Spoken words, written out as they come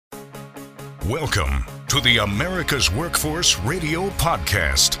Welcome to the America's Workforce Radio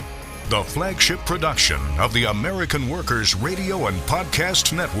Podcast, the flagship production of the American Workers Radio and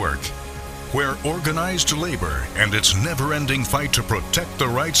Podcast Network, where organized labor and its never-ending fight to protect the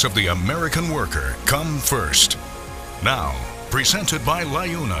rights of the American worker come first. Now, presented by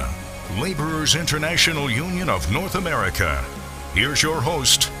LIUNA, Laborers International Union of North America. Here's your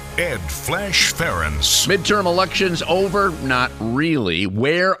host, Ed Flash Ferens. Midterm elections over? Not really.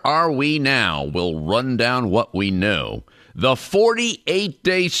 Where are we now? We'll run down what we know. The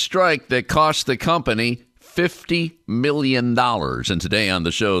 48-day strike that cost the company $50 million. And today on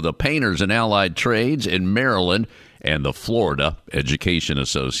the show, the Painters and Allied Trades in Maryland and the Florida Education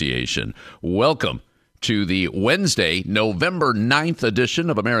Association. Welcome to the Wednesday, November 9th edition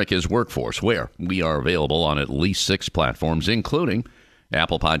of America's Workforce, where we are available on at least 6 platforms, including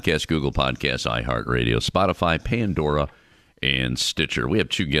Apple Podcasts, Google Podcasts, iHeartRadio, Spotify, Pandora, and Stitcher. We have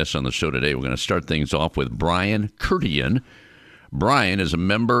 2 guests on the show today. We're going to start things off with Brian Kurtian. Brian is a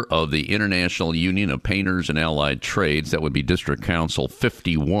member of the International Union of Painters and Allied Trades. That would be District Council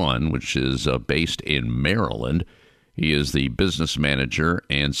 51, which is based in Maryland. He is the business manager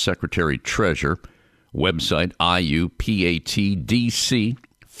and secretary-treasurer. Website,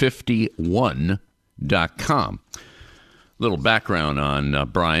 IUPATDC51.com. Little background on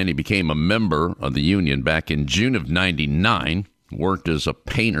Brian. He became a member of the union back in June of 99, worked as a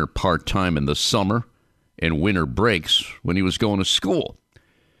painter part-time in the summer and winter breaks when he was going to school.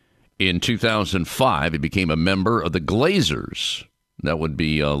 In 2005, he became a member of the Glazers. That would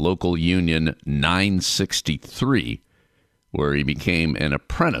be local union 963, where he became an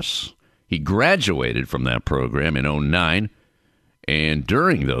apprentice. He graduated from that program in 2009, and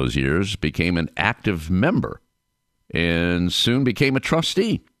during those years became an active member and soon became a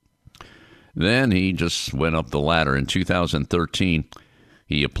trustee. Then he just went up the ladder. In 2013,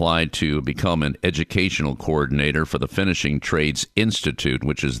 he applied to become an educational coordinator for the Finishing Trades Institute,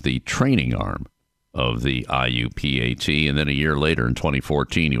 which is the training arm of the IUPAT. And then a year later, in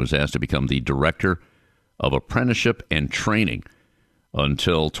 2014, he was asked to become the director of apprenticeship and training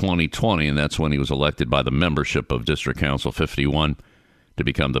until 2020, and that's when he was elected by the membership of District Council 51 to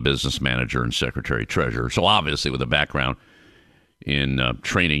become the business manager and secretary-treasurer. So obviously with a background in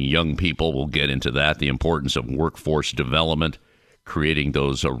training young people, we'll get into that, the importance of workforce development, creating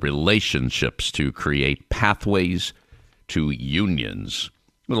those relationships to create pathways to unions.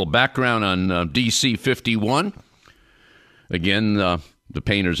 A little background on DC 51. Again, the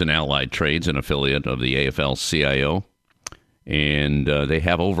Painters and Allied Trades, an affiliate of the AFL-CIO. And they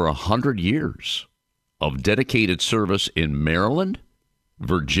have over 100 years of dedicated service in Maryland,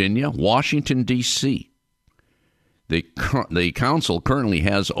 Virginia, Washington, D.C. The council currently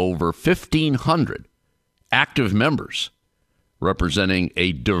has over 1,500 active members, representing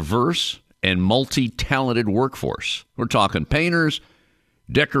a diverse and multi-talented workforce. We're talking painters,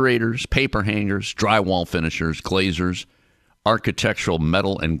 decorators, paper hangers, drywall finishers, glazers, architectural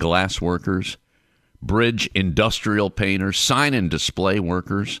metal and glass workers, bridge industrial painters, sign and display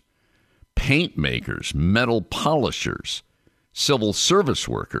workers, paint makers, metal polishers, civil service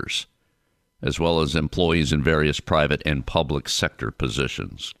workers, as well as employees in various private and public sector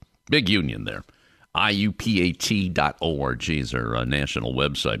positions. Big union there. IUPAT.org is our national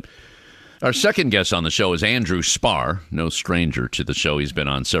website. Our second guest on the show is Andrew Spar, no stranger to the show. He's been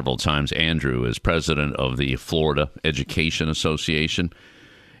on several times. Andrew is president of the Florida Education Association.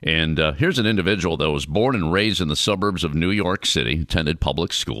 And here's an individual that was born and raised in the suburbs of New York City, attended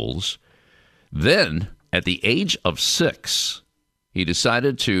public schools. Then, at the age of 6, he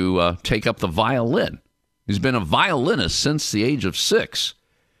decided to take up the violin. He's been a violinist since the age of 6,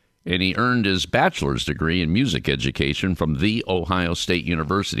 and he earned his bachelor's degree in music education from The Ohio State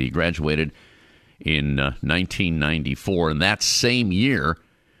University. He graduated in 1994, and that same year,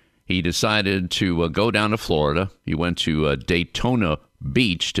 he decided to go down to Florida. He went to Daytona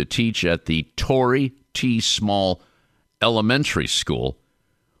Beach to teach at the Torrey T. Small Elementary School,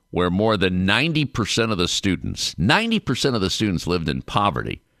 where more than 90% of the students lived in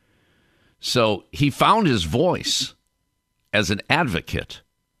poverty. So he found his voice as an advocate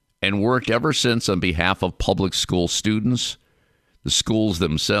and worked ever since on behalf of public school students, the schools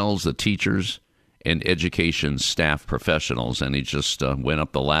themselves, the teachers, and education staff professionals. And he just went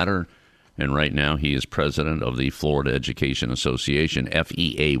up the ladder, and right now he is president of the Florida Education Association,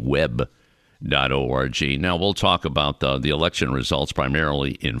 FEAWeb.org. Now, we'll talk about the election results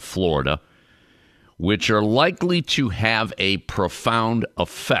primarily in Florida, which are likely to have a profound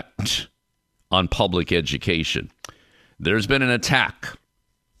effect on public education. There's been an attack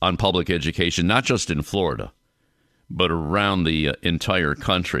on public education, not just in Florida, but around the entire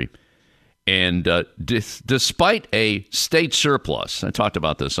country. And despite a state surplus, I talked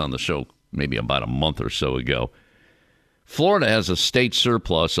about this on the show maybe about a month or so ago, Florida has a state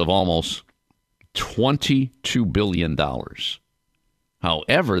surplus of almost $22 billion.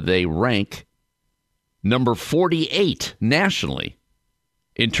 However, they rank number 48 nationally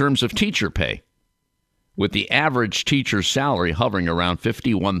in terms of teacher pay, with the average teacher salary hovering around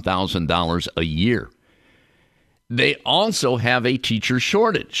 $51,000 a year. They also have a teacher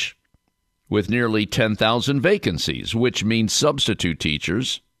shortage with nearly 10,000 vacancies, which means substitute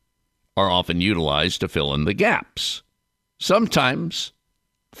teachers are often utilized to fill in the gaps, sometimes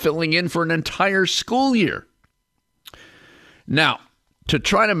filling in for an entire school year. Now, to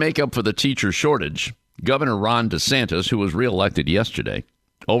try to make up for the teacher shortage, Governor Ron DeSantis, who was reelected yesterday,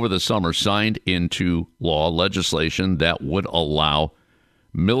 over the summer signed into law legislation that would allow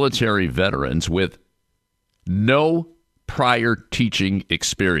military veterans with no prior teaching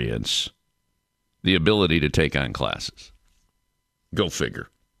experience the ability to take on classes. Go figure.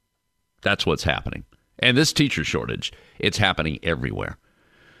 That's what's happening. And this teacher shortage, it's happening everywhere.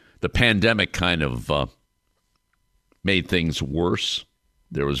 The pandemic kind of made things worse.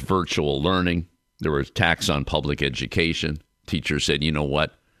 There was virtual learning. There was tax on public education. Teachers said, you know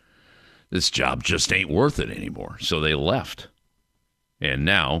what? This job just ain't worth it anymore. So they left. And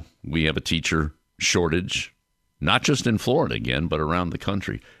now we have a teacher shortage, not just in Florida again, but around the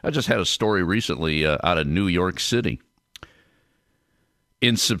country. I just had a story recently out of New York City.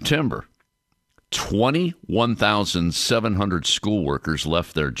 In September, 21,700 school workers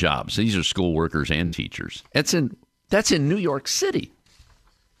left their jobs. These are school workers and teachers. That's in New York City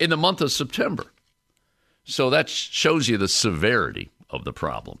in the month of September. So that shows you the severity of the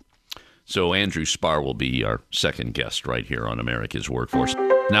problem. So Andrew Spar will be our second guest right here on America's Workforce.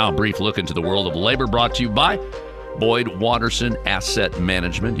 Now a brief look into the world of labor brought to you by Boyd Watterson Asset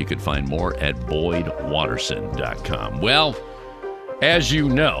Management. You can find more at boydwatterson.com. Well, as you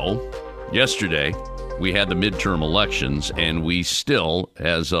know, yesterday we had the midterm elections, and we still,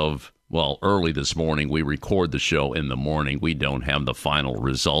 as of, early this morning, we record the show in the morning. We don't have the final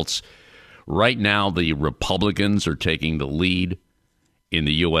results. Right now, the Republicans are taking the lead in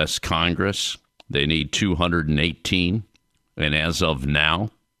the U.S. Congress. They need 218, and as of now,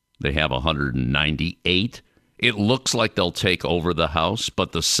 they have 198. It looks like they'll take over the House,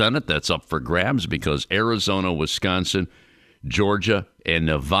 but the Senate, that's up for grabs because Arizona, Wisconsin, Georgia, and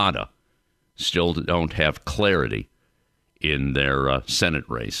Nevada still don't have clarity in their Senate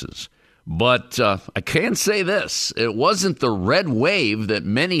races. But I can say this. It wasn't the red wave that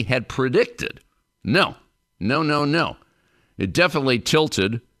many had predicted. No. It definitely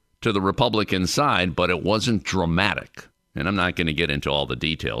tilted to the Republican side, but it wasn't dramatic. And I'm not going to get into all the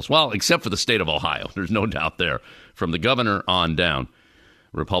details. Well, except for the state of Ohio. There's no doubt there. From the governor on down,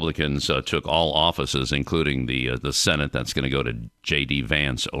 Republicans took all offices, including the Senate. That's going to go to J.D.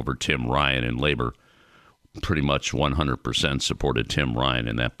 Vance over Tim Ryan, and Labor pretty much 100% supported Tim Ryan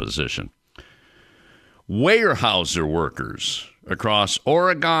in that position. Weyerhaeuser workers across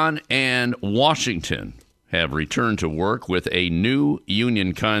Oregon and Washington have returned to work with a new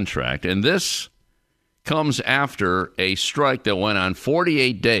union contract, and this comes after a strike that went on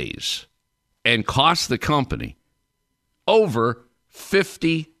 48 days and cost the company over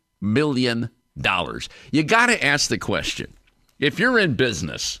 $50 million. You got to ask the question, if you're in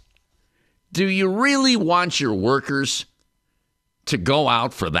business, do you really want your workers to go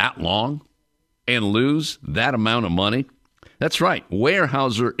out for that long and lose that amount of money? That's right.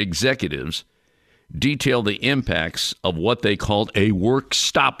 Weyerhaeuser executives detailed the impacts of what they called a work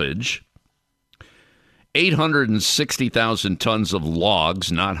stoppage. 860,000 tons of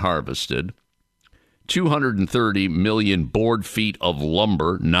logs not harvested, 230 million board feet of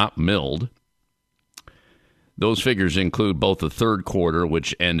lumber not milled. Those figures include both the third quarter,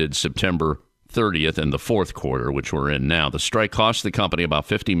 which ended September 30th, and the fourth quarter, which we're in now. The strike cost the company about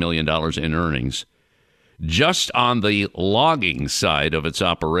 $50 million in earnings just on the logging side of its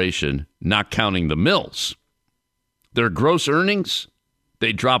operation, not counting the mills. Their gross earnings,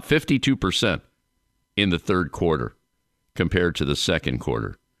 they dropped 52% in the third quarter compared to the second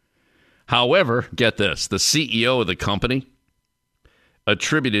quarter. However, get this, the CEO of the company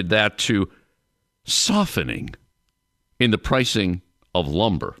attributed that to softening in the pricing of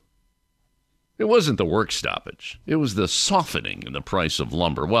lumber. It wasn't the work stoppage. It was the softening in the price of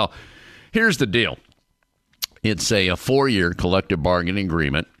lumber. Well, here's the deal. It's a 4-year collective bargaining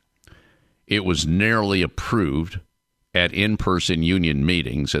agreement. It was narrowly approved at in-person union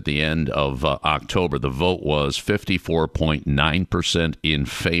meetings at the end of October. The vote was 54.9% in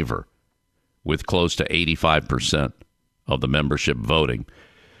favor, with close to 85% of the membership voting.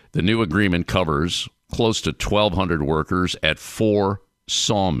 The new agreement covers close to 1,200 workers at 4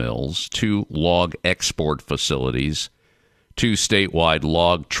 sawmills, 2 log export facilities, 2 statewide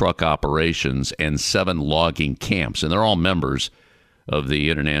log truck operations, and 7 logging camps. And they're all members of the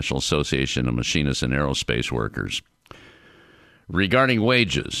International Association of Machinists and Aerospace Workers. Regarding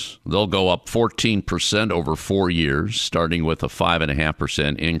wages, they'll go up 14% over 4 years, starting with a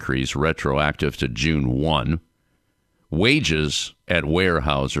 5.5% increase retroactive to June 1. Wages at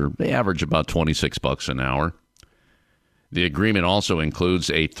Weyerhaeuser, they average about $26 an hour. The agreement also includes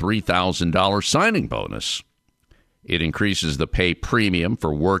a $3,000 signing bonus. It increases the pay premium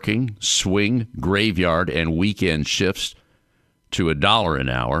for working, swing, graveyard, and weekend shifts to $1 an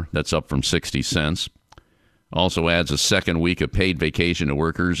hour. That's up from 60 cents. Also adds a second week of paid vacation to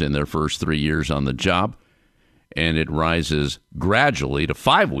workers in their first 3 years on the job. And it rises gradually to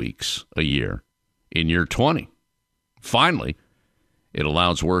 5 weeks a year in year 20. Finally, it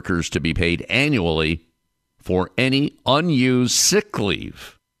allows workers to be paid annually for any unused sick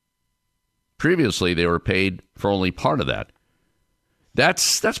leave. Previously, they were paid for only part of that.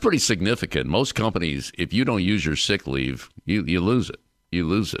 That's pretty significant. Most companies, if you don't use your sick leave, you lose it. You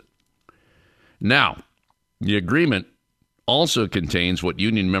lose it. Now, the agreement also contains what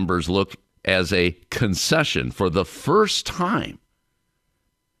union members look as a concession. For the first time,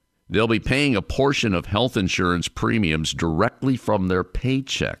 they'll be paying a portion of health insurance premiums directly from their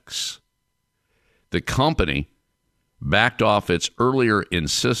paychecks. The company backed off its earlier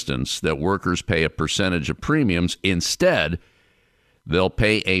insistence that workers pay a percentage of premiums. Instead, they'll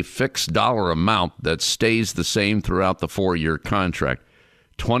pay a fixed dollar amount that stays the same throughout the 4-year contract.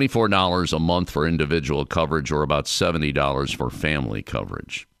 $24 a month for individual coverage, or about $70 for family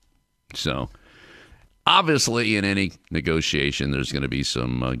coverage. So, obviously, in any negotiation, there's going to be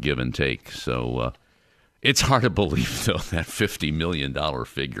some give and take. So, it's hard to believe, though, that $50 million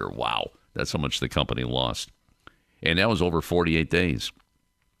figure. Wow, that's how much the company lost. And that was over 48 days.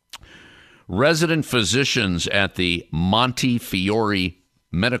 Resident physicians at the Montefiore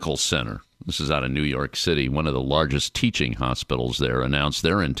Medical Center, this is out of New York City, one of the largest teaching hospitals there, announced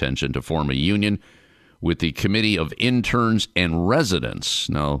their intention to form a union with the Committee of Interns and Residents.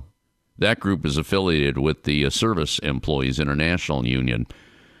 Now, that group is affiliated with the Service Employees International Union.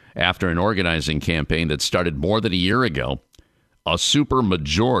 After an organizing campaign that started more than a year ago, a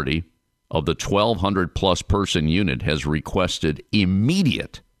supermajority of the 1,200-plus person unit has requested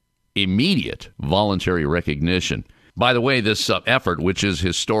immediate voluntary recognition. By the way, this effort, which is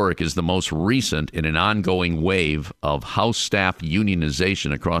historic, is the most recent in an ongoing wave of house staff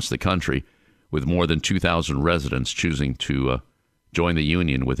unionization across the country, with more than 2,000 residents choosing to join the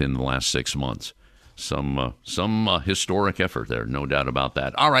union within the last 6 months. Some historic effort there, no doubt about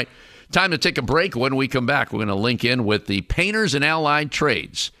that. All right, time to take a break. When we come back, we're going to link in with the Painters and Allied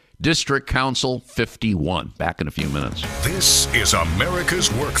Trades District Council 51. Back in a few minutes. This is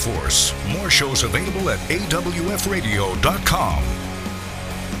America's Workforce. More shows available at awfradio.com.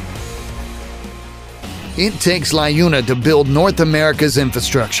 It takes LiUNA to build North America's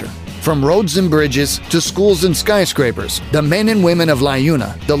infrastructure. From roads and bridges to schools and skyscrapers, the men and women of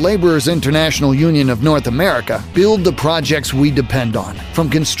LiUNA, the Laborers International Union of North America, build the projects we depend on. From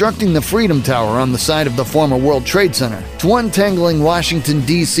constructing the Freedom Tower on the site of the former World Trade Center to untangling Washington,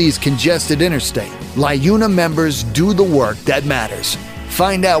 D.C.'s congested interstate, LiUNA members do the work that matters.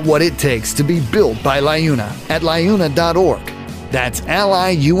 Find out what it takes to be built by LiUNA at liuna.org. That's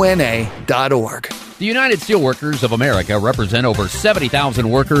liuna.org. The United Steelworkers of America represent over 70,000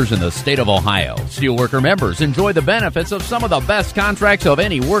 workers in the state of Ohio. Steelworker members enjoy the benefits of some of the best contracts of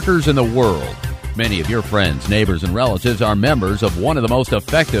any workers in the world. Many of your friends, neighbors, and relatives are members of one of the most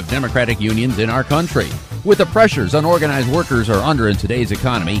effective democratic unions in our country. With the pressures unorganized workers are under in today's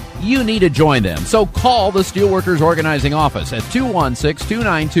economy, you need to join them. So call the Steelworkers Organizing Office at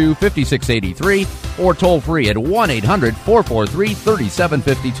 216-292-5683 or toll free at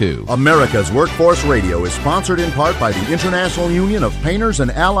 1-800-443-3752. America's Workforce Radio is sponsored in part by the International Union of Painters and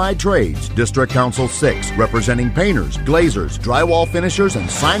Allied Trades, District Council 6, representing painters, glazers, drywall finishers, and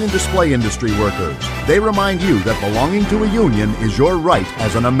sign and display industry workers. They remind you that belonging to a union is your right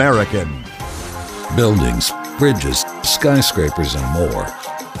as an American. Buildings, bridges, skyscrapers, and more.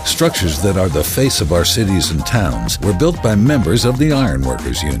 Structures that are the face of our cities and towns were built by members of the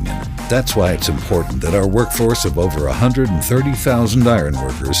Ironworkers Union. That's why it's important that our workforce of over 130,000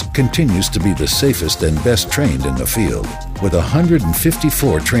 ironworkers continues to be the safest and best trained in the field. With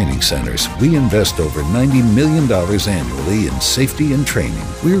 154 training centers, we invest over $90 million annually in safety and training.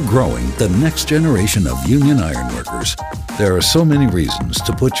 We're growing the next generation of union ironworkers. There are so many reasons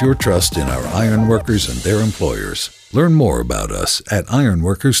to put your trust in our ironworkers and their employers. Learn more about us at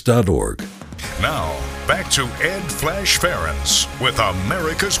ironworkers.org. Now, back to Ed Flash Ferens with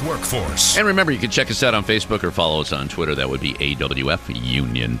America's Workforce. And remember, you can check us out on Facebook or follow us on Twitter. That would be AWF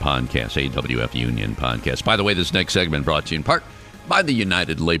Union Podcast. AWF Union Podcast. By the way, this next segment brought to you in part by the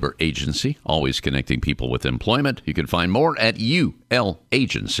United Labor Agency, always connecting people with employment. You can find more at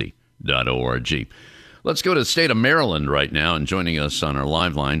ulagency.org. Let's go to the state of Maryland right now, and joining us on our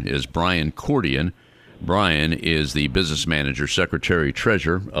live line is Brian Cordian. Brian is the business manager, secretary,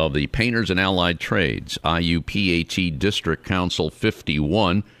 treasurer of the Painters and Allied Trades, IUPAT District Council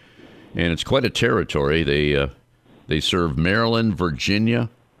 51, and it's quite a territory. They serve Maryland, Virginia,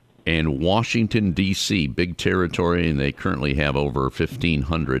 and Washington, D.C., big territory, and they currently have over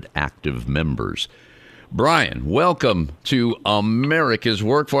 1,500 active members. Brian, welcome to America's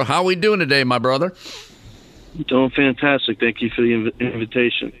Workforce. How are we doing today, my brother? Doing fantastic. Thank you for the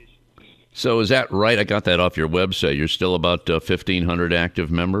invitation. So is that right? I got that off your website. You're still about 1,500 active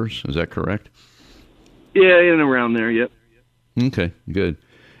members. Is that correct? Yeah, in and around there, yep. Okay, good.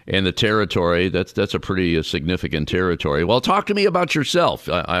 And the territory, that's a pretty significant territory. Well, talk to me about yourself.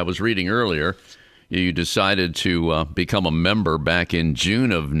 I was reading earlier, you decided to become a member back in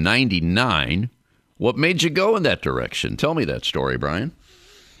June of 99. What made you go in that direction? Tell me that story, Brian.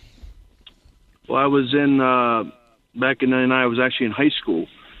 Well, I was back in 99, I was actually in high school.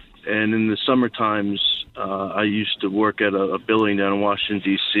 And in the summer times, I used to work at a building down in Washington,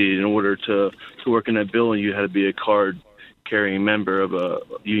 D.C. In order to work in that building, you had to be a card-carrying member of a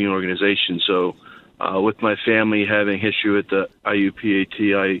union organization. So with my family having history with the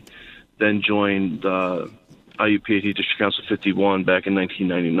IUPAT, I then joined IUPAT District Council 51 back in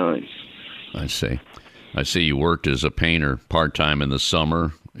 1999. I see you worked as a painter part-time in the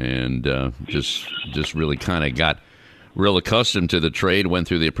summer and just really kind of got real accustomed to the trade, went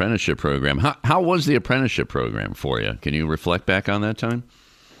through the apprenticeship program. How was the apprenticeship program for you? Can you reflect back on that time?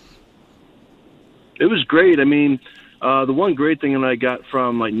 It was great. I mean, the one great thing that I got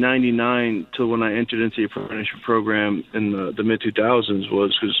from like 99 to when I entered into the apprenticeship program in the mid-2000s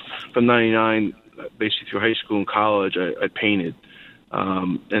was because from 99, basically through high school and college, I painted.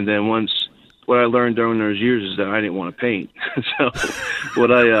 And then what I learned during those years is that I didn't want to paint. So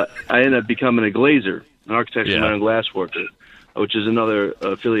I ended up becoming a glazer, an architectural and glass worker, which is another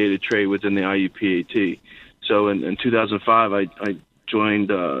affiliated trade within the IUPAT. So in 2005, I joined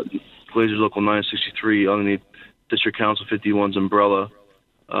Glazers Local 963 underneath District Council 51's umbrella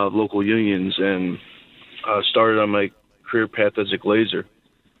of local unions, and started on my career path as a glazer.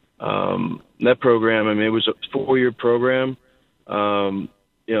 That program, I mean, it was a 4-year program. And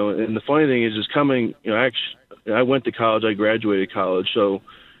the funny thing is coming, actually, I went to college, I graduated college, so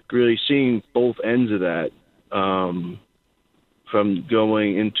really seeing both ends of that, from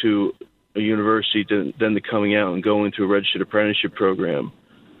going into a university to then to coming out and going through a registered apprenticeship program.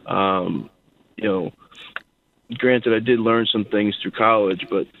 Granted, I did learn some things through college,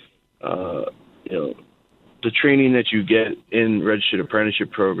 but, the training that you get in registered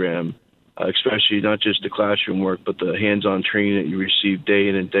apprenticeship program, especially not just the classroom work, but the hands-on training that you receive day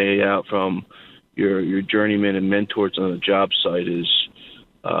in and day out from your journeymen and mentors on the job site is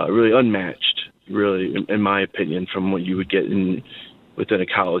really unmatched, really, in my opinion, from what you would get within a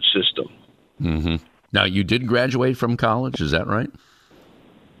college system. Mm-hmm. Now, you did graduate from college, is that right?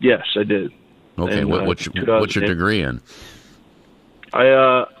 Yes, I did. Okay, what's your degree in?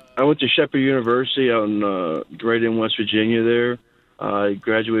 I went to Shepherd University out in right in West Virginia there. I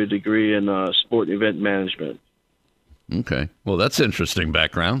graduated a degree in sport and event management. Okay. Well, that's interesting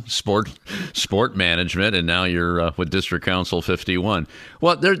background. Sport management, and now you're with District Council 51.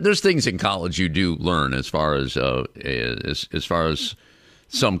 Well, there's things in college you do learn as far as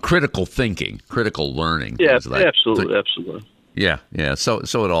some critical thinking, critical learning. Yeah, absolutely. Yeah. So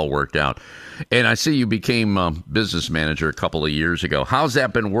it all worked out. And I see you became business manager a couple of years ago. How's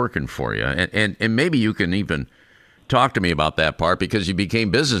that been working for you? And maybe you can even talk to me about that part, because you became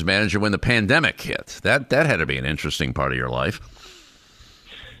business manager when the pandemic hit. That had to be an interesting part of your life.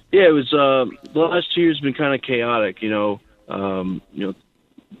 Yeah, it was. The last 2 years have been kind of chaotic.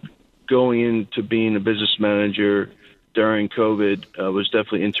 Going into being a business manager during COVID was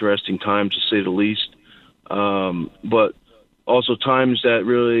definitely interesting times, to say the least. But also times that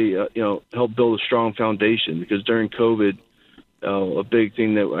really, helped build a strong foundation, because during COVID, a big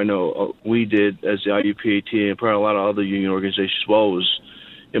thing that I know we did as the IUPAT and probably a lot of other union organizations as well was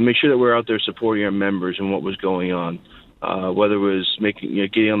make sure that we're out there supporting our members and what was going on, whether it was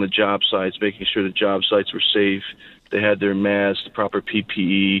getting on the job sites, making sure the job sites were safe, they had their masks, the proper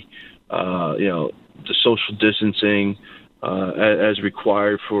PPE, the social distancing, as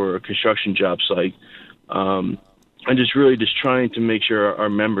required for a construction job site, and just trying to make sure our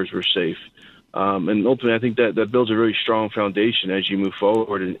members were safe. And ultimately, I think that builds a really strong foundation as you move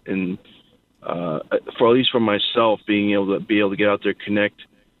forward. And for at least for myself, being able to get out there, connect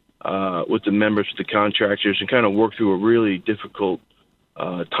with the members, with the contractors, and kind of work through a really difficult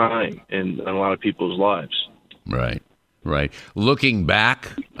time in a lot of people's lives. Right. Looking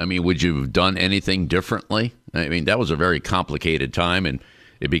back, I mean, would you have done anything differently? I mean, that was a very complicated time, and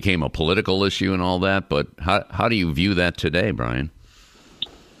it became a political issue and all that. But how do you view that today, Brian?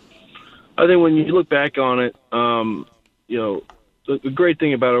 I think when you look back on it, the great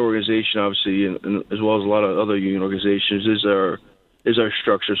thing about our organization, obviously, and as well as a lot of other union organizations, is our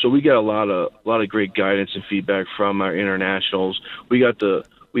structure. So we got a lot of great guidance and feedback from our internationals. We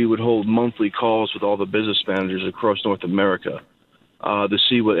would hold monthly calls with all the business managers across North America to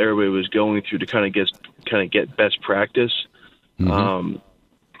see what everybody was going through, to kind of get best practice, and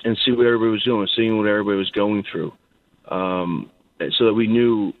see what everybody was doing, seeing what everybody was going through, so that we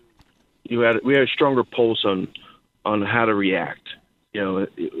knew we had a stronger pulse on how to react.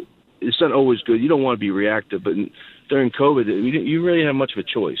 It's not always good. You don't want to be reactive, but during COVID, you really didn't have much of a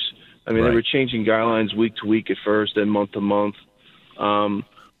choice. I mean, They were changing guidelines week to week at first, then month to month.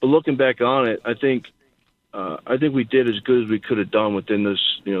 But looking back on it, I think we did as good as we could have done within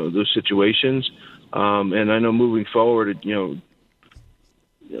those situations. And I know moving forward,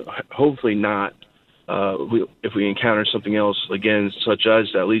 hopefully not. If we encounter something else again, such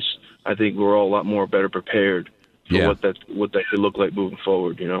as that, at least I think we're all a lot more better prepared for what that could look like moving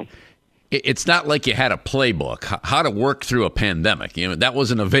forward. It's not like you had a playbook how to work through a pandemic. That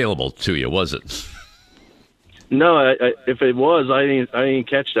wasn't available to you, was it? No, if it was, I didn't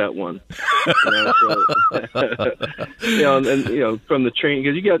catch that one. From the training,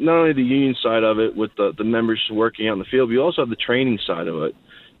 because you got not only the union side of it with the members working out in the field, but you also have the training side of it.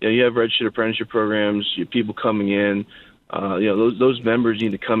 You have registered apprenticeship programs, you have people coming in. Those members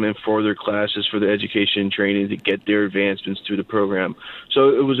need to come in for their classes, for their education and training to get their advancements through the program. So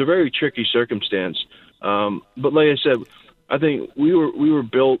it was a very tricky circumstance. But like I said, I think we were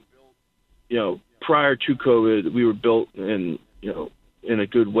built, prior to COVID, we were built in a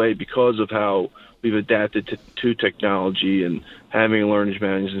good way because of how we've adapted to technology and having a learning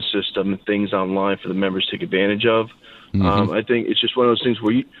management system and things online for the members to take advantage of. I think it's just one of those things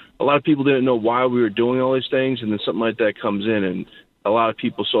where a lot of people didn't know why we were doing all these things, and then something like that comes in, and a lot of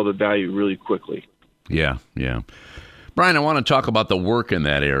people saw the value really quickly. Yeah. Brian, I want to talk about the work in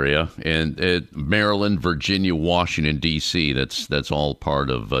that area, and Maryland, Virginia, Washington, D.C., that's all part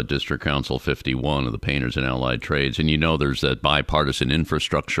of District Council 51 of the Painters and Allied Trades. And there's that bipartisan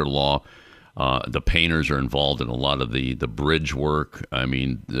infrastructure law. The painters are involved in a lot of the bridge work. I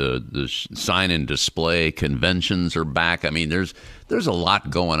mean, the sign and display conventions are back. I mean, there's a lot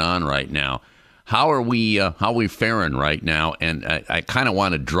going on right now. How are we faring right now? And I kind of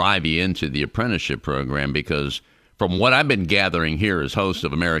want to drive you into the apprenticeship program, because from what I've been gathering here as host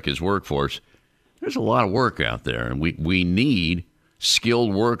of America's Workforce, there's a lot of work out there, and we need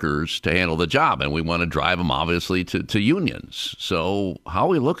skilled workers to handle the job, and we want to drive them, obviously, to unions. So how are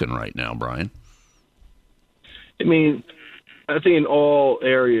we looking right now, Brian? I mean, I think in all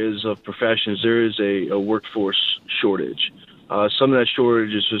areas of professions, there is a workforce shortage. Some of that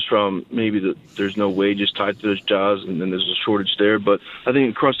shortage is just from maybe there's no wages tied to those jobs, and then there's a shortage there. But I think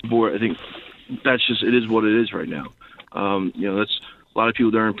across the board, I think it is what it is right now. That's a lot of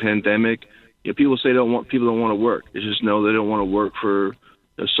people during pandemic. People say people don't want to work. It's just they don't want to work for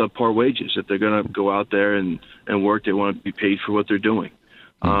subpar wages. If they're going to go out there and work, they want to be paid for what they're doing.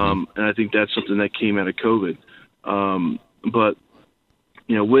 And I think that's something that came out of COVID. But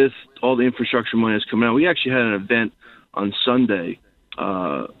with all the infrastructure money that's coming out, we actually had an event on Sunday.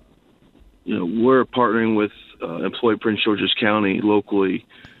 We're partnering with Employ Prince George's County locally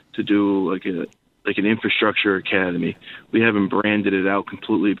to do like an infrastructure academy. We haven't branded it out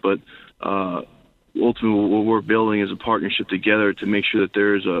completely, but ultimately what we're building is a partnership together to make sure that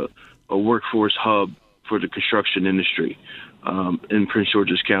there is a workforce hub for the construction industry in Prince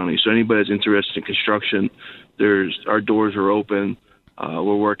George's County. So anybody that's interested in construction, our doors are open.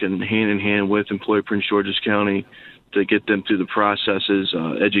 We're working hand in hand with Employ Prince George's County to get them through the processes,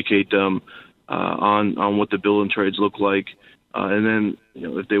 educate them on what the building trades look like. And then,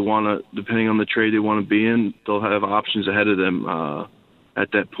 if they want to, depending on the trade they want to be in, they'll have options ahead of them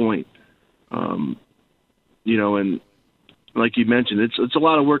at that point. And like you mentioned, it's a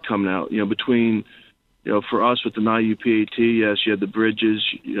lot of work coming out, between, for us with the NIUPAT, yes, you have the bridges,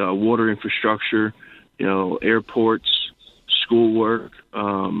 water infrastructure, airports, schoolwork.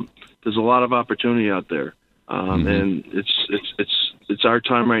 There's a lot of opportunity out there. And it's our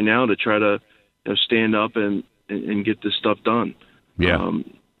time right now to try to stand up and get this stuff done. Yeah.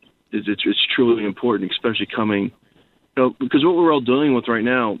 It's truly important, especially coming, because what we're all dealing with right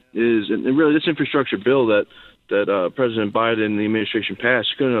now is, and really this infrastructure bill that President Biden and the administration passed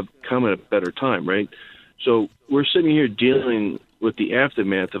is going to come at a better time, right? So we're sitting here dealing with the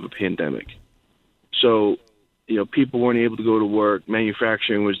aftermath of a pandemic. So, people weren't able to go to work.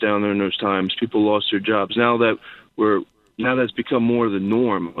 Manufacturing was down there in those times. People lost their jobs. Now that's become more of the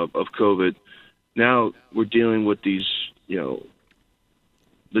norm of COVID. Now we're dealing with these,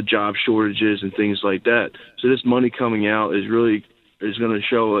 the job shortages and things like that. So this money coming out is going to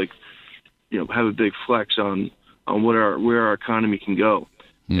show, have a big flex on where our economy can go.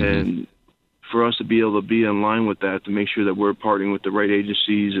 Mm-hmm. And for us to be able to be in line with that, to make sure that we're partnering with the right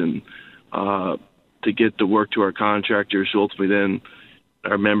agencies and to get the work to our contractors, so ultimately then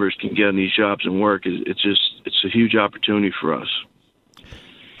our members can get on these jobs and work, it's a huge opportunity for us.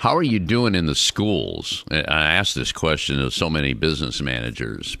 How are you doing in the schools? I asked this question to so many business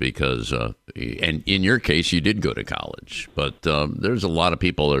managers because, and in your case, you did go to college. But there's a lot of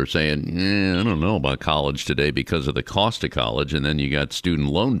people that are saying, I don't know about college today because of the cost of college. And then you got student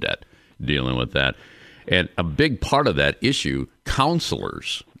loan debt dealing with that. And a big part of that issue,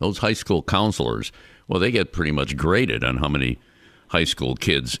 counselors, those high school counselors, well, they get pretty much graded on how many high school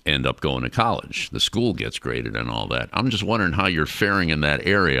kids end up going to college. The school gets graded and all that. I'm just wondering how you're faring in that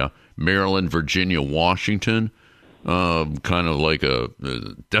area. Maryland, Virginia, Washington, kind of like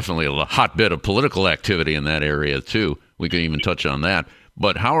definitely a hotbed of political activity in that area too. We can even touch on that.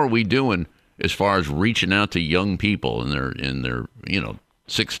 But how are we doing as far as reaching out to young people in their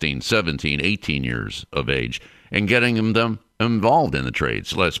 16, 17, 18 years of age and getting them involved in the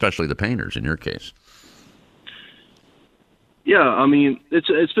trades, especially the painters in your case? Yeah, I mean,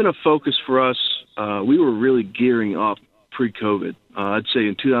 it's been a focus for us. We were really gearing up pre-COVID. I'd say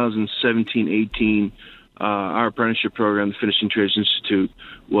in 2017-18, our apprenticeship program, the Finishing Trades Institute,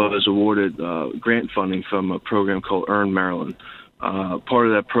 was awarded grant funding from a program called Earn Maryland. Part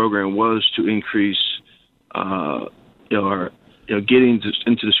of that program was to increase, our getting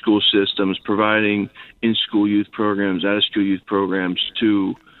into the school systems, providing in-school youth programs, out-of-school youth programs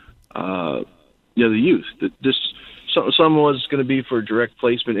to the youth. Some was going to be for direct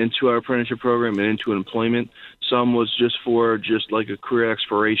placement into our apprenticeship program and into employment. Some was just like a career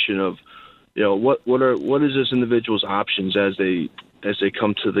exploration of, what is this individual's options as they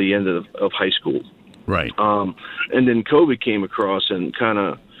come to the end of high school. Right. And then COVID came across and kind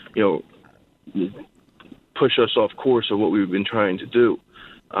of, push us off course of what we've been trying to do.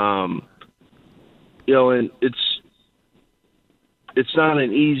 And it's not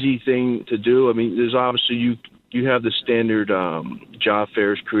an easy thing to do. I mean, there's obviously you have the standard job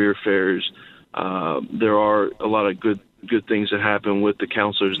fairs, career fairs. There are a lot of good things that happen with the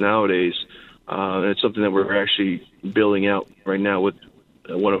counselors nowadays. And it's something that we're actually building out right now with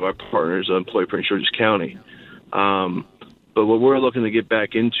one of our partners, Employer Prince George's County. But what we're looking to get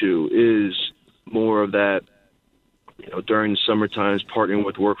back into is more of that, during the summer times, partnering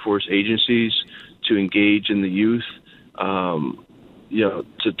with workforce agencies to engage in the youth, to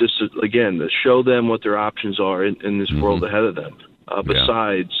show them what their options are in this world ahead of them,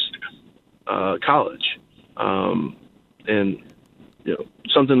 besides college.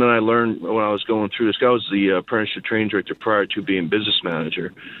 Something that I learned when I was going through this, I was the apprenticeship training director prior to being business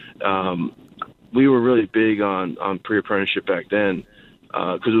manager. We were really big on pre-apprenticeship back then,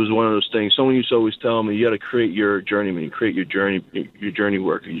 because it was one of those things. Someone used to always tell me, you got to create your journeyman, create your journey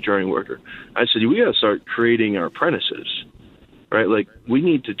worker. I said, we got to start creating our apprentices, right? Like, we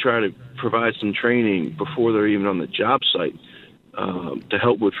need to try to provide some training before they're even on the job site, to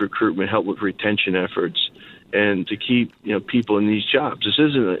help with recruitment, help with retention efforts, and to keep people in these jobs. This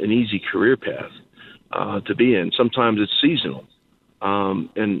isn't an easy career path to be in. Sometimes it's seasonal,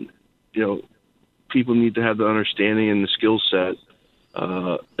 and people need to have the understanding and the skill set,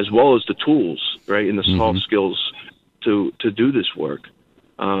 as well as the tools, right, and the soft skills to do this work.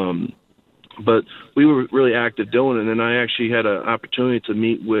 But we were really active doing it, and then I actually had an opportunity to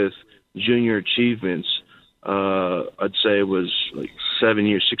meet with Junior Achievements. I'd say it was like 7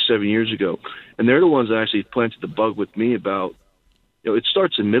 years ago, and they're the ones that actually planted the bug with me about, it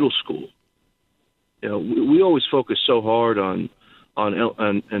starts in middle school. We always focus so hard on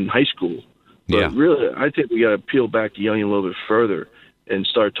high school, but really, I think we got to peel back the onion a little bit further and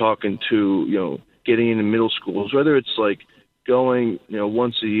start talking to, getting into middle schools, whether it's like going,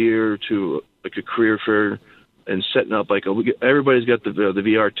 once a year to like a career fair and setting up everybody's got the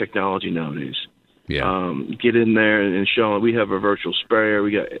VR technology nowadays. Yeah. Get in there and show them. We have a virtual sprayer,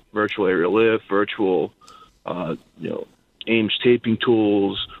 we got virtual aerial lift, virtual Ames taping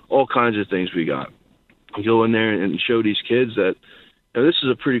tools, all kinds of things we got. You go in there and show these kids that this is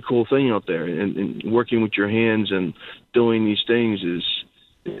a pretty cool thing out there, and working with your hands and doing these things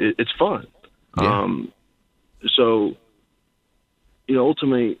it's fun. Yeah. So,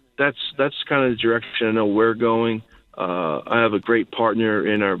 ultimately, that's kind of the direction I know we're going. I have a great partner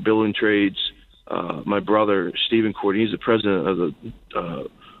in our building trades. My brother, Stephen Cordy, he's the president of the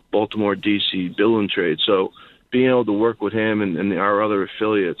Baltimore, D.C. building trade. So being able to work with him and our other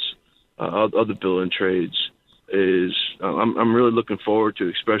affiliates, other building trades, I'm really looking forward to,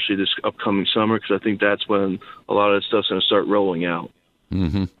 especially this upcoming summer, because I think that's when a lot of this stuff's going to start rolling out.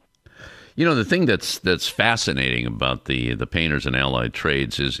 Mm-hmm. The thing that's fascinating about the painters and allied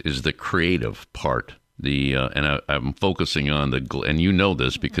trades is the creative part. I'm focusing on and you know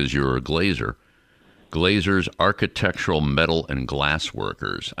this because you're a glazer. Glazers, architectural, metal, and glass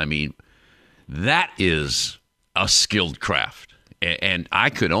workers. I mean, that is a skilled craft. And I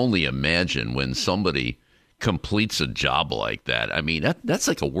could only imagine when somebody completes a job like that. I mean, that's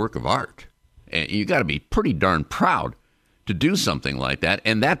like a work of art. And you got to be pretty darn proud to do something like that.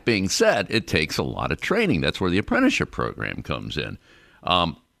 And that being said, it takes a lot of training. That's where the apprenticeship program comes in.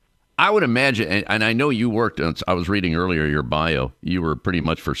 I would imagine, and I know you worked, I was reading earlier your bio, you were pretty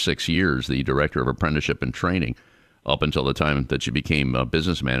much for 6 years the director of apprenticeship and training up until the time that you became a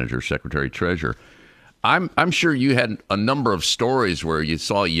business manager, secretary, treasurer. I'm sure you had a number of stories where you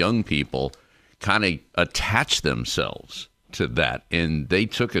saw young people kind of attach themselves to that, and they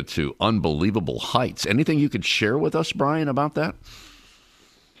took it to unbelievable heights. Anything you could share with us, Brian, about that?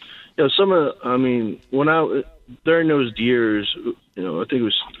 During those years, I think it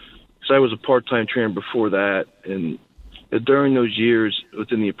was, because I was a part-time trainer before that, and during those years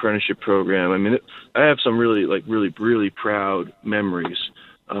within the apprenticeship program, I have some really proud memories.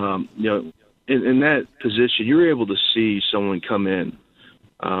 In that position, you're able to see someone come in.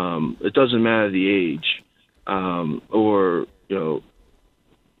 It doesn't matter the age, or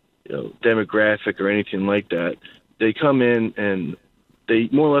demographic or anything like that. They come in and they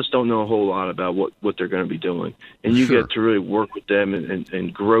more or less don't know a whole lot about what they're going to be doing, and you get to really work with them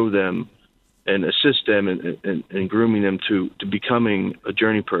and grow them and assist them and grooming them to becoming a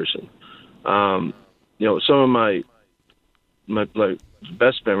journey person. Some of my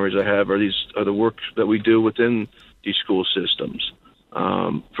best memories I have are the work that we do within these school systems.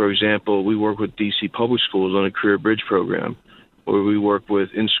 For example, we work with DC Public Schools on a Career Bridge program, where we work with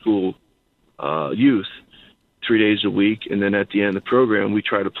in-school youth 3 days a week, and then at the end of the program, we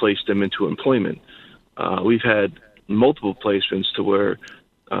try to place them into employment. We've had multiple placements to where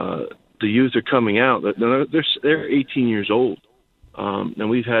the youth are coming out. They're 18 years old, and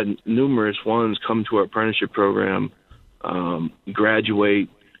we've had numerous ones come to our apprenticeship program, graduate.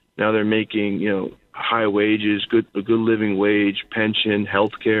 Now they're making high wages, a good living wage, pension,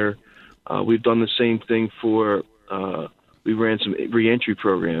 health care. We've done the same thing for. We ran some reentry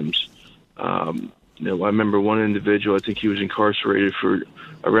programs. I remember one individual, I think he was incarcerated for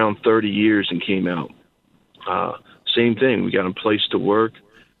around 30 years and came out. Same thing. We got him placed to work,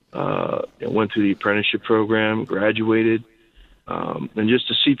 went through the apprenticeship program, graduated. And just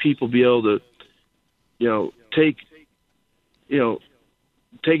to see people be able to,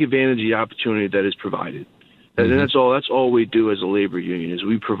 take advantage of the opportunity that is provided. And that's all we do as a labor union is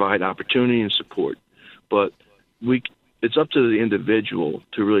we provide opportunity and support. But it's up to the individual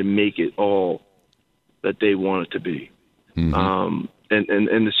to really make it all that they want it to be. And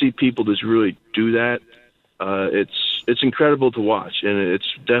to see people just really do that, it's incredible to watch, and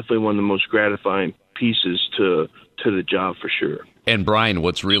it's definitely one of the most gratifying pieces to the job for sure. And Brian,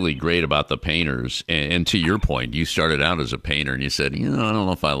 what's really great about the painters, and to your point, you started out as a painter and you said, I don't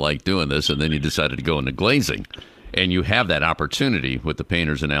know if I like doing this, and then you decided to go into glazing. And you have that opportunity with the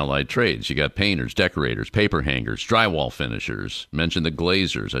painters and allied trades. You got painters, decorators, paper hangers, drywall finishers. Mentioned the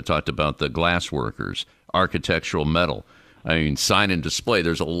glazers. I talked about the glass workers, architectural metal. Sign and display.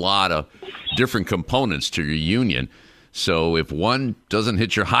 There's a lot of different components to your union. So if one doesn't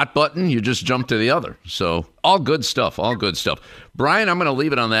hit your hot button, you just jump to the other. So all good stuff, all good stuff. Brian, I'm going to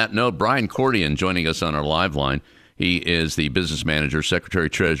leave it on that note. Brian Cordian joining us on our live line. He is the business manager, secretary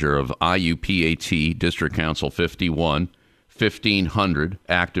treasurer of IUPAT District Council 51, 1,500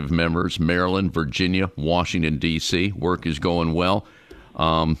 active members, Maryland, Virginia, Washington, D.C. Work is going well.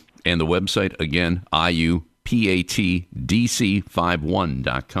 And the website, again,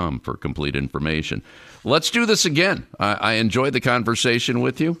 IUPATDC51.com for complete information. Let's do this again. I enjoyed the conversation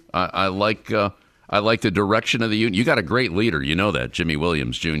with you. I like the direction of the union. You got a great leader. You know that, Jimmy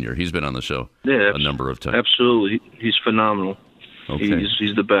Williams Jr. He's been on the show a number of times. Absolutely. He's phenomenal. Okay.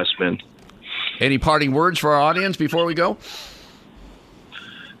 He's the best, man. Any parting words for our audience before we go?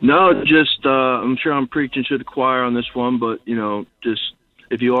 No, just I'm sure I'm preaching to the choir on this one, but just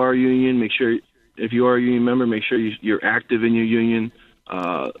if you are a union, if you are a union member, make sure you're active in your union.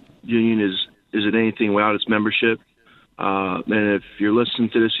 Union isn't anything without its membership. And if you're listening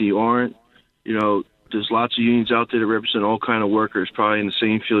to this and you aren't, there's lots of unions out there that represent all kind of workers, probably in the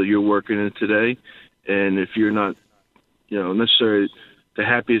same field you're working in today. And if you're not, necessarily the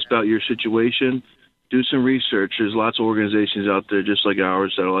happiest about your situation, do some research. There's lots of organizations out there just like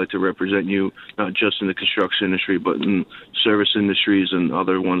ours that would like to represent you, not just in the construction industry, but in service industries and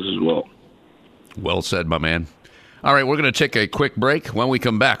other ones as well. Well said, my man. All right, we're going to take a quick break. When we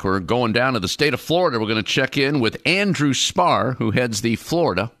come back, we're going down to the state of Florida. We're going to check in with Andrew Spar, who heads the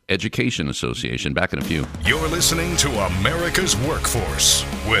Florida Education Association. Back in a few. You're listening to America's Workforce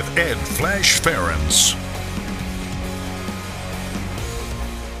with Ed Flash Ferens.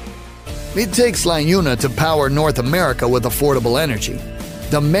 It takes LIUNA to power North America with affordable energy.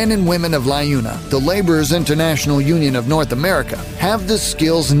 The men and women of LIUNA, the Laborers International Union of North America, have the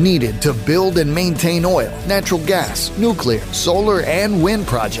skills needed to build and maintain oil, natural gas, nuclear, solar, and wind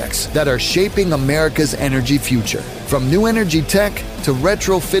projects that are shaping America's energy future. From new energy tech to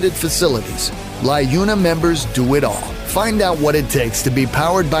retrofitted facilities, LIUNA members do it all. Find out what it takes to be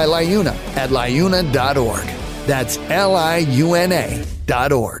powered by LIUNA at LIUNA.org. That's LIUNA.org.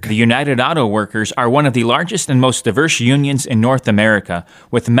 The United Auto Workers are one of the largest and most diverse unions in North America,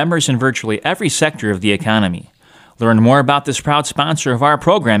 with members in virtually every sector of the economy. Learn more about this proud sponsor of our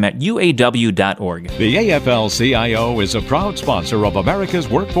program at UAW.org. The AFL-CIO is a proud sponsor of America's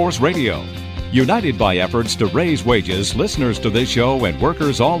Workforce Radio. United by efforts to raise wages, listeners to this show and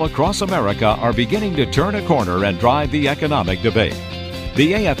workers all across America are beginning to turn a corner and drive the economic debate.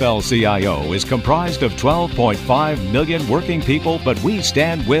 The AFL-CIO is comprised of 12.5 million working people, but we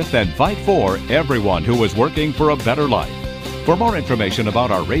stand with and fight for everyone who is working for a better life. For more information about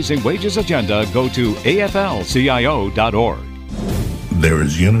our Raising Wages agenda, go to AFLCIO.org. There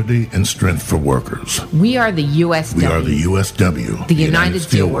is unity and strength for workers. We are the USW. We are the USW. The United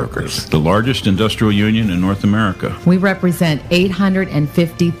Steelworkers. The largest industrial union in North America. We represent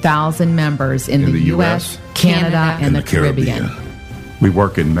 850,000 members in the U.S., Canada, and the Caribbean. We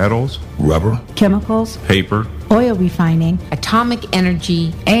work in metals, rubber, chemicals, paper, oil refining, atomic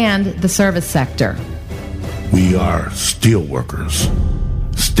energy, and the service sector. We are steelworkers,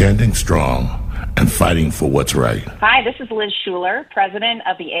 standing strong and fighting for what's right. Hi, this is Liz Schuler, president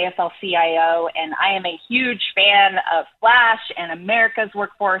of the AFL-CIO, and I am a huge fan of Flash and America's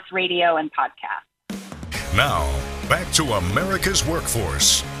Workforce Radio and podcast. Now, back to America's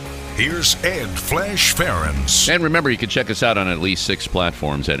Workforce. Here's Ed Flash Ferens. And remember, you can check us out on at least 6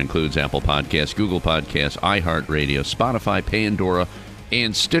 platforms. That includes Apple Podcasts, Google Podcasts, iHeartRadio, Spotify, Pandora,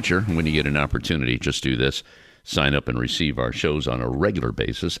 and Stitcher. When you get an opportunity, just do this. Sign up and receive our shows on a regular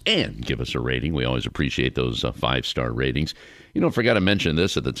basis and give us a rating. We always appreciate those 5-star ratings. Forgot to mention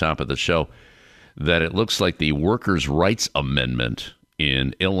this at the top of the show, that it looks like the Workers' Rights Amendment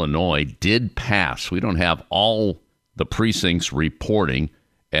in Illinois did pass. We don't have all the precincts reporting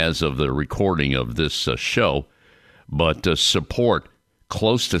as of the recording of this show, but support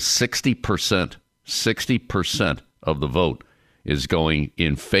close to 60% of the vote is going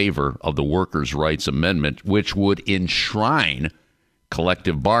in favor of the Workers' Rights Amendment, which would enshrine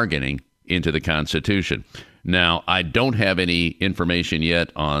collective bargaining into the Constitution. Now, I don't have any information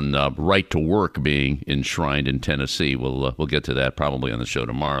yet on right to work being enshrined in Tennessee. We'll get to that probably on the show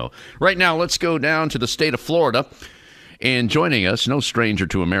tomorrow. Right now, let's go down to the state of Florida. And joining us, no stranger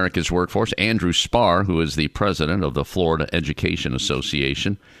to America's Workforce, Andrew Spar, who is the president of the Florida Education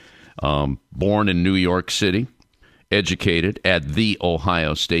Association. Born in New York City, educated at The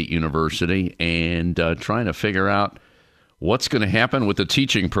Ohio State University, and trying to figure out what's going to happen with the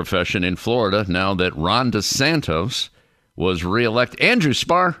teaching profession in Florida now that Ron DeSantis was reelected. Andrew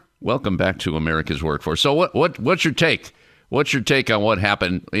Spar, welcome back to America's Workforce. So what's your take? What's your take on what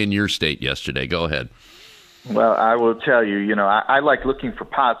happened in your state yesterday? Go ahead. Well, I will tell you, I like looking for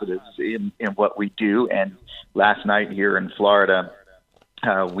positives in what we do. And last night here in Florida,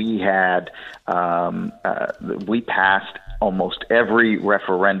 we passed almost every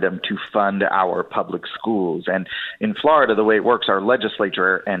referendum to fund our public schools. And in Florida, the way it works, our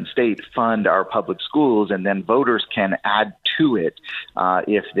legislature and state fund our public schools, and then voters can add to it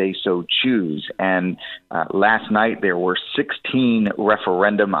if they so choose. And last night there were 16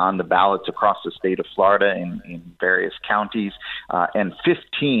 referendum on the ballots across the state of Florida in various counties, and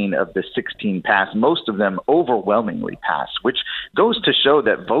 15 of the 16 passed, most of them overwhelmingly passed, which goes to show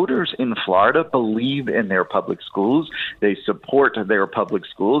that voters in Florida believe in their public schools. They support their public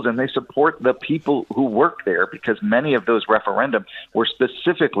schools, and they support the people who work there, because many of those referendum were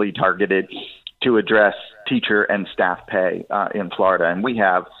specifically targeted to address teacher and staff pay in Florida. And we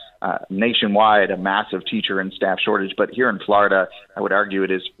have nationwide a massive teacher and staff shortage, but here in Florida, I would argue it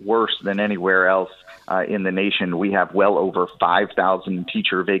is worse than anywhere else in the nation. We have well over 5,000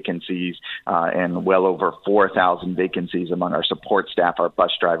 teacher vacancies and well over 4,000 vacancies among our support staff, our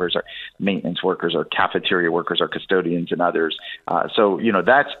bus drivers, our maintenance workers, our cafeteria workers, our custodians, and others. So,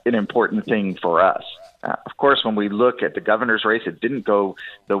 that's an important thing for us. Of course, when we look at the governor's race, it didn't go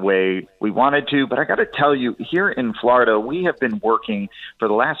the way we wanted to. But I got to tell you, here in Florida, we have been working for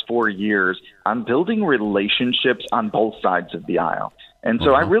the last 4 years on building relationships on both sides of the aisle. And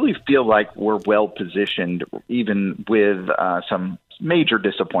so I really feel like we're well positioned, even with some major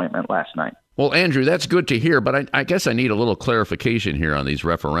disappointment last night. Well, Andrew, that's good to hear, but I guess I need a little clarification here on these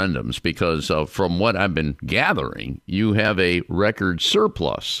referendums, because from what I've been gathering, you have a record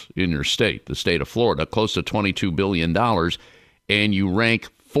surplus in your state, the state of Florida, close to $22 billion, and you rank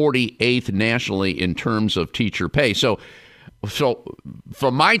 48th nationally in terms of teacher pay. So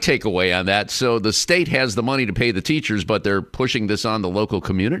from my takeaway on that, so the state has the money to pay the teachers, but they're pushing this on the local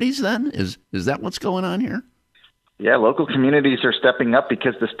communities then? Is that what's going on here? Yeah, local communities are stepping up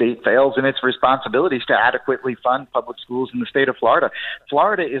because the state fails in its responsibilities to adequately fund public schools in the state of Florida.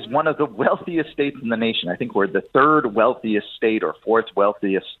 Florida is one of the wealthiest states in the nation. I think we're the third wealthiest state or fourth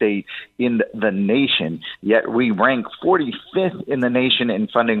wealthiest state in the nation, yet we rank 45th in the nation in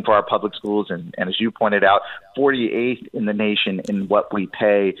funding for our public schools, and as you pointed out, 48th in the nation in what we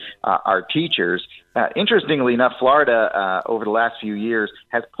pay our teachers. Interestingly enough, Florida, over the last few years,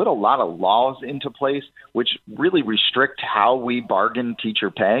 has put a lot of laws into place which really restrict how we bargain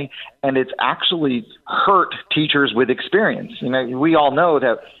teacher pay, and it's actually hurt teachers with experience. We all know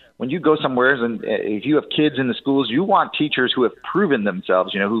that when you go somewhere and if you have kids in the schools, you want teachers who have proven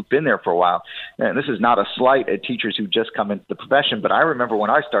themselves, who've been there for a while. And this is not a slight at teachers who just come into the profession, but I remember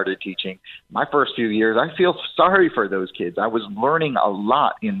when I started teaching, my first few years, I feel sorry for those kids. I was learning a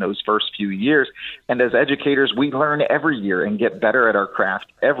lot in those first few years. And as educators, we learn every year and get better at our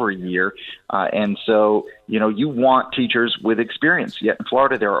craft every year. And so, you want teachers with experience. Yet in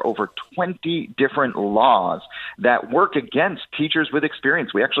Florida, there are over 20 different laws that work against teachers with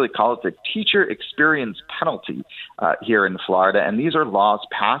experience. We actually call it the teacher experience penalty here in Florida. And these are laws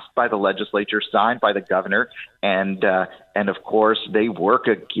passed by the legislature, signed by the governor. And of course, they work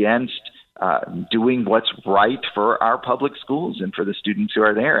against doing what's right for our public schools and for the students who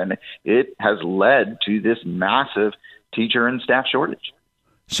are there. And it has led to this massive teacher and staff shortage.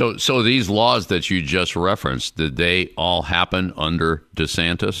 So these laws that you just referenced, did they all happen under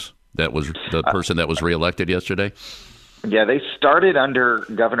DeSantis? That was the person that was reelected yesterday? Yeah, they started under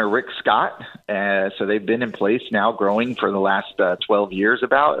Governor Rick Scott. So they've been in place now growing for the last 12 years,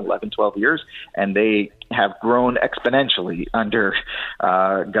 about 11, 12 years. And they have grown exponentially under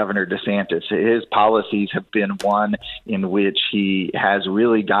Governor DeSantis. His policies have been one in which he has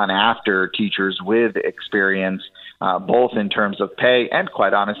really gone after teachers with experience, both in terms of pay and,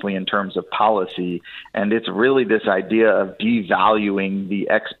 quite honestly, in terms of policy. And it's really this idea of devaluing the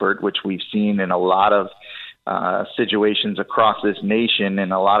expert, which we've seen in a lot of situations across this nation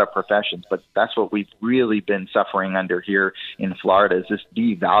in a lot of professions. But that's what we've really been suffering under here in Florida, is this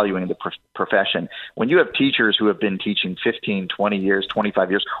devaluing the profession. When you have teachers who have been teaching 15, 20 years, 25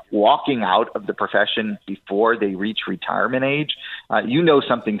 years, walking out of the profession before they reach retirement age,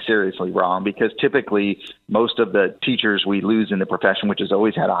 something seriously wrong, because typically most of the teachers we lose in the profession, which has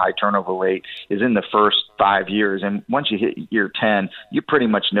always had a high turnover rate, is in the first 5 years. And once you hit year 10, you pretty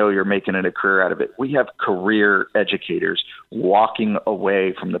much know you're making it a career out of it. We have career educators walking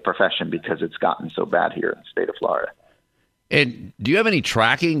away from the profession because it's gotten so bad here in the state of Florida. And do you have any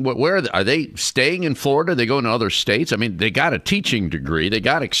tracking? Where are they staying in Florida? Are they going to other states? I mean, they got a teaching degree, they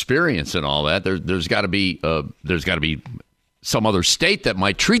got experience and all that. There's got to be some other state that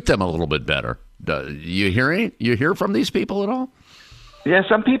might treat them a little bit better. You hear from these people at all? Yeah,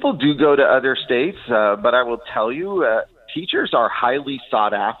 some people do go to other states, but I will tell you, teachers are highly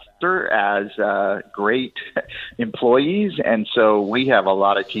sought after as great employees. And so we have a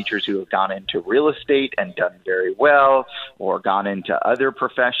lot of teachers who have gone into real estate and done very well, or gone into other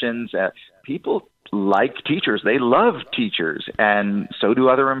professions. People like teachers. They love teachers, and so do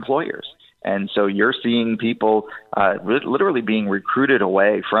other employers. And so you're seeing people literally being recruited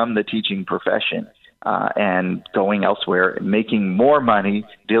away from the teaching profession and going elsewhere, making more money,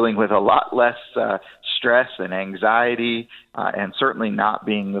 dealing with a lot less stress and anxiety, and certainly not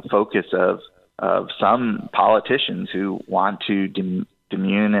being the focus of some politicians who want to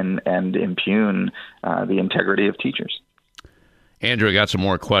demean and impugn the integrity of teachers. Andrew, I got some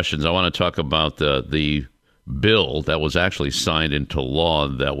more questions. I want to talk about the bill that was actually signed into law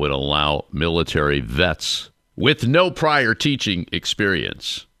that would allow military vets with no prior teaching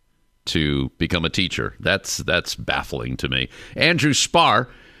experience to become a teacher. That's baffling to me. Andrew Spar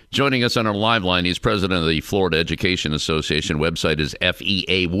joining us on our live line. He's president of the Florida Education Association. Website is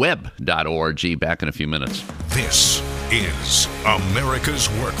feaweb.org. Back in a few minutes. This is America's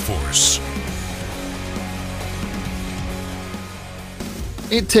Workforce.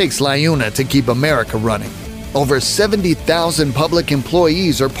 It takes LIUNA to keep America running. Over 70,000 public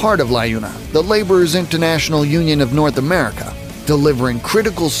employees are part of LIUNA, the Laborers International Union of North America, delivering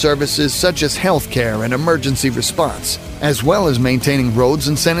critical services such as healthcare and emergency response, as well as maintaining roads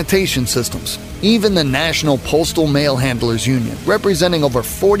and sanitation systems. Even the National Postal Mail Handlers Union, representing over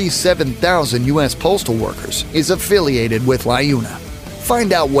 47,000 U.S. postal workers, is affiliated with LIUNA.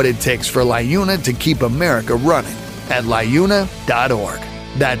 Find out what it takes for LIUNA to keep America running at LIUNA.org.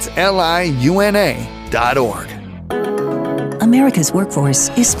 That's LIUNA.org. America's Workforce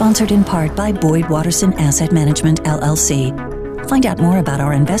is sponsored in part by Boyd Watterson Asset Management, LLC. Find out more about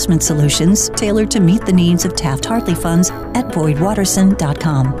our investment solutions tailored to meet the needs of Taft-Hartley funds at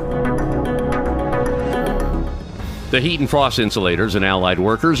BoydWatterson.com. The Heat and Frost Insulators and Allied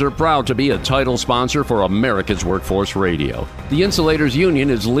Workers are proud to be a title sponsor for America's Workforce Radio. The Insulators Union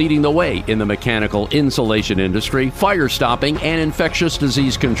is leading the way in the mechanical insulation industry, fire stopping, and infectious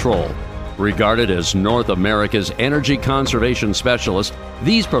disease control. Regarded as North America's energy conservation specialists,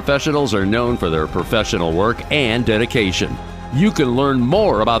 these professionals are known for their professional work and dedication. You can learn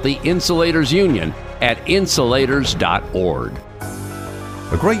more about the Insulators Union at insulators.org.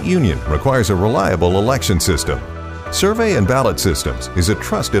 A great union requires a reliable election system. Survey and Ballot Systems is a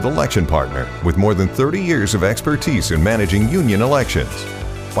trusted election partner with more than 30 years of expertise in managing union elections.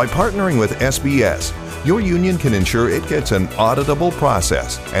 By partnering with SBS, your union can ensure it gets an auditable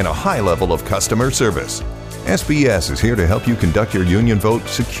process and a high level of customer service. SBS is here to help you conduct your union vote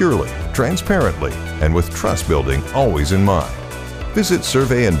securely, transparently, and with trust building always in mind. Visit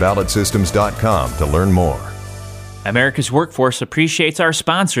surveyandballotsystems.com to learn more. America's Workforce appreciates our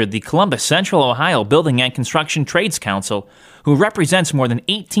sponsor, the Columbus Central Ohio Building and Construction Trades Council, who represents more than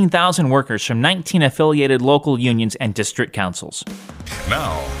 18,000 workers from 19 affiliated local unions and district councils.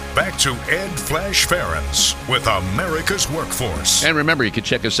 Now, back to Ed Flash Ferentz with America's Workforce. And remember, you can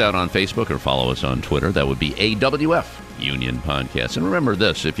check us out on Facebook or follow us on Twitter. That would be AWF Union Podcast. And remember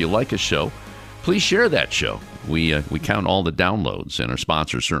this, if you like a show, please share that show. We count all the downloads, and our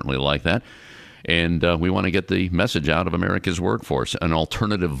sponsors certainly like that. And we want to get the message out of America's Workforce, an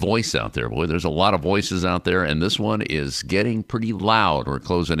alternative voice out there. Boy, there's a lot of voices out there, and this one is getting pretty loud. We're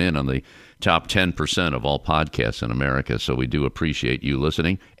closing in on the top 10% of all podcasts in America, so we do appreciate you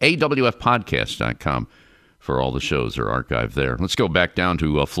listening. AWFpodcast.com for all the shows are archived there. Let's go back down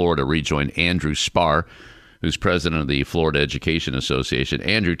to Florida, rejoin Andrew Spar, who's president of the Florida Education Association.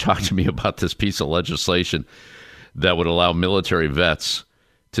 Andrew, talk to me about this piece of legislation that would allow military vets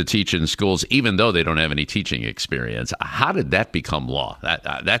to teach in schools, even though they don't have any teaching experience. How did that become law?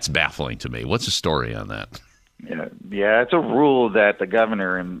 That's baffling to me. What's the story on that? Yeah, it's a rule that the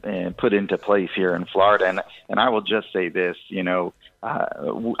governor put into place here in Florida. And I will just say this,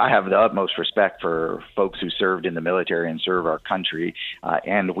 I have the utmost respect for folks who served in the military and serve our country.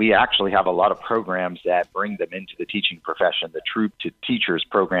 And we actually have a lot of programs that bring them into the teaching profession. The Troop to Teachers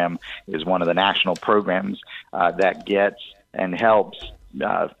program is one of the national programs that gets and helps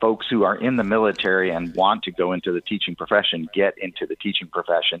folks who are in the military and want to go into the teaching profession get into the teaching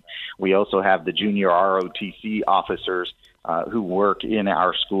profession. We also have the junior ROTC officers who work in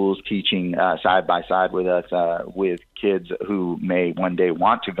our schools teaching side by side with us with kids who may one day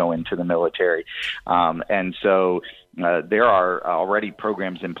want to go into the military. And so there are already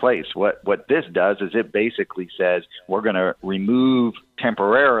programs in place. What this does is it basically says we're going to remove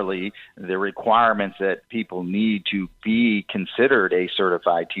temporarily the requirements that people need to be considered a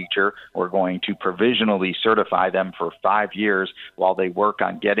certified teacher. We're going to provisionally certify them for 5 years while they work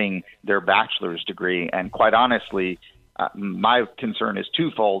on getting their bachelor's degree. And quite honestly, my concern is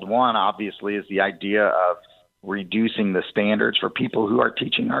twofold. One, obviously, is the idea of reducing the standards for people who are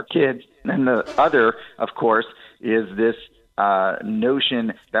teaching our kids. And the other, of course, is this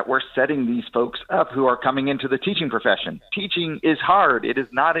notion that we're setting these folks up who are coming into the teaching profession. Teaching is hard. It is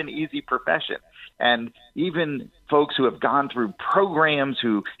not an easy profession. And even folks who have gone through programs,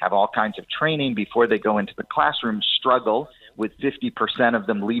 who have all kinds of training before they go into the classroom, struggle with 50% of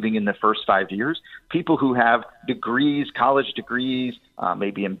them leaving in the first 5 years. People who have degrees, college degrees,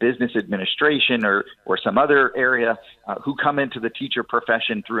 maybe in business administration or some other area, who come into the teacher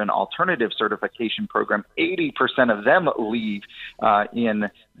profession through an alternative certification program, 80% of them leave in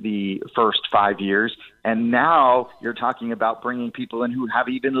the first 5 years. And now you're talking about bringing people in who have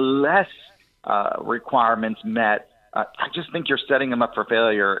even less requirements met. I just think you're setting them up for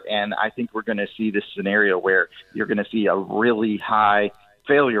failure, and I think we're going to see this scenario where you're going to see a really high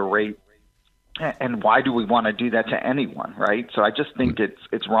failure rate. And why do we want to do that to anyone, right? So I just think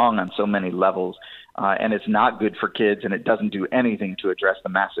it's wrong on so many levels, and it's not good for kids, and it doesn't do anything to address the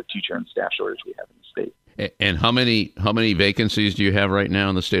massive teacher and staff shortage we have in the state. And how many vacancies do you have right now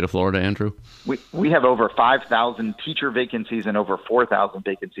in the state of Florida, Andrew? We have over 5,000 teacher vacancies and over 4,000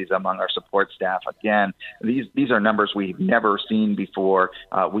 vacancies among our support staff. Again, these are numbers we've never seen before.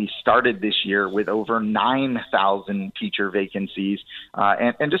 We started this year with over 9,000 teacher vacancies.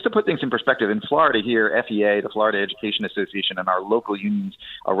 And just to put things in perspective, in Florida here, FEA, the Florida Education Association, and our local unions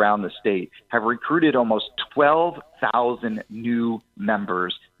around the state have recruited almost 12,000 new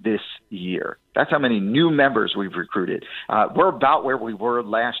members this year. That's how many new members we've recruited. We're about where we were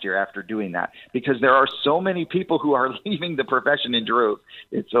last year after doing that, because there are so many people who are leaving the profession in droves.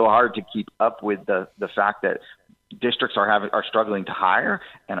 It's so hard to keep up with the fact that districts are struggling to hire,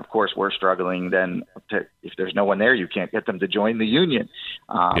 and of course we're struggling then if there's no one there, you can't get them to join the union.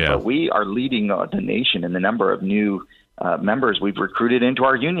 But we are leading the nation in the number of new members we've recruited into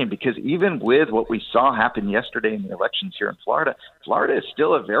our union, because even with what we saw happen yesterday in the elections here in Florida, Florida is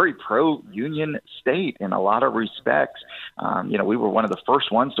still a very pro-union state in a lot of respects. We were one of the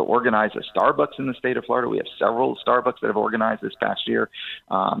first ones to organize a Starbucks in the state of Florida. We have several Starbucks that have organized this past year.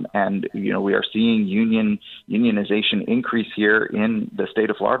 And we are seeing unionization increase here in the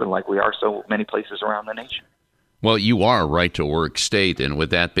state of Florida like we are so many places around the nation. Well, you are a right-to-work state, and with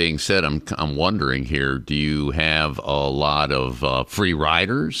that being said, I'm wondering here, do you have a lot of free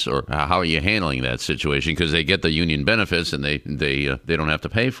riders, or how are you handling that situation? Because they get the union benefits, and they don't have to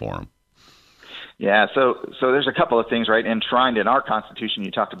pay for them. Yeah, so there's a couple of things, right? Enshrined in our Constitution,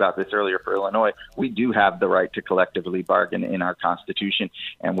 you talked about this earlier for Illinois, we do have the right to collectively bargain in our Constitution,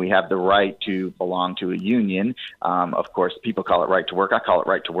 and we have the right to belong to a union. Of course, people call it right to work. I call it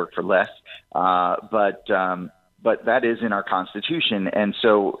right to work for less. But that is in our Constitution. And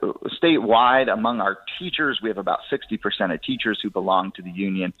so statewide, among our teachers, we have about 60% of teachers who belong to the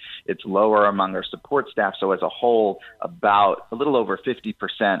union. It's lower among our support staff. So as a whole, about a little over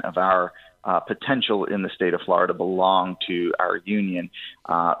 50% of our potential in the state of Florida belong to our union.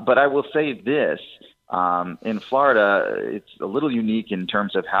 But I will say this. In Florida, it's a little unique in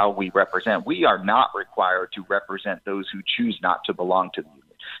terms of how we represent. We are not required to represent those who choose not to belong to the union.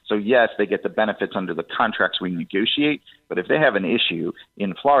 So, yes, they get the benefits under the contracts we negotiate, but if they have an issue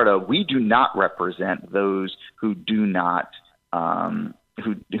in Florida, we do not represent those who do not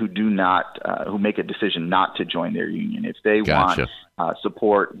who make a decision not to join their union. If they want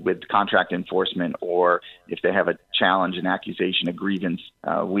support with contract enforcement, or if they have a challenge, an accusation, a grievance,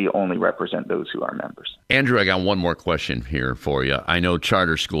 we only represent those who are members. Andrew, I got one more question here for you. I know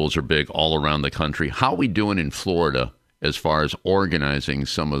charter schools are big all around the country. How are we doing in Florida as far as organizing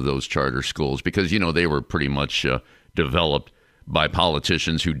some of those charter schools? Because, they were pretty much developed by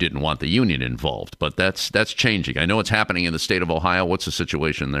politicians who didn't want the union involved. But that's changing. I know it's happening in the state of Ohio. What's the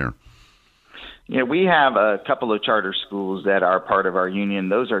situation there? Yeah, we have a couple of charter schools that are part of our union.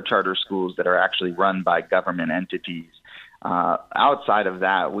 Those are charter schools that are actually run by government entities. Outside of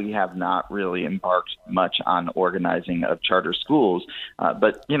that, we have not really embarked much on organizing of charter schools.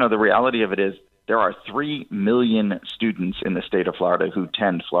 But, the reality of it is, there are 3 million students in the state of Florida who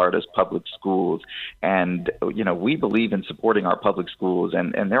attend Florida's public schools. And, we believe in supporting our public schools.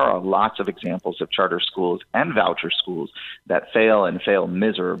 And there are lots of examples of charter schools and voucher schools that fail and fail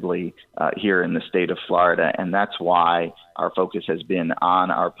miserably here in the state of Florida. And that's why our focus has been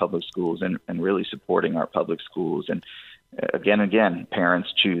on our public schools and really supporting our public schools. And again,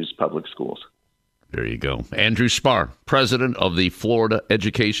 parents choose public schools. There you go. Andrew Spar, president of the Florida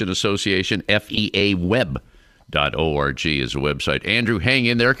Education Association, FEAweb.org is the website. Andrew, hang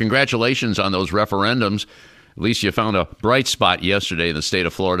in there. Congratulations on those referendums. At least you found a bright spot yesterday in the state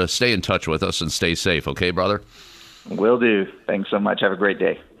of Florida. Stay in touch with us and stay safe. Okay, brother? Will do. Thanks so much. Have a great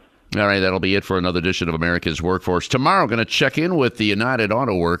day. All right, that'll be it for another edition of America's Workforce. Tomorrow, going to check in with the United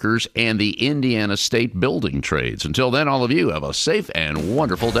Auto Workers and the Indiana State Building Trades. Until then, all of you have a safe and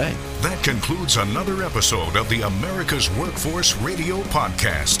wonderful day. That concludes another episode of the America's Workforce Radio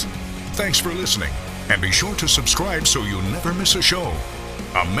Podcast. Thanks for listening, and be sure to subscribe so you never miss a show.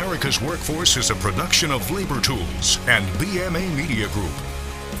 America's Workforce is a production of Labor Tools and BMA Media Group.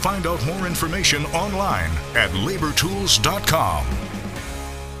 Find out more information online at labortools.com.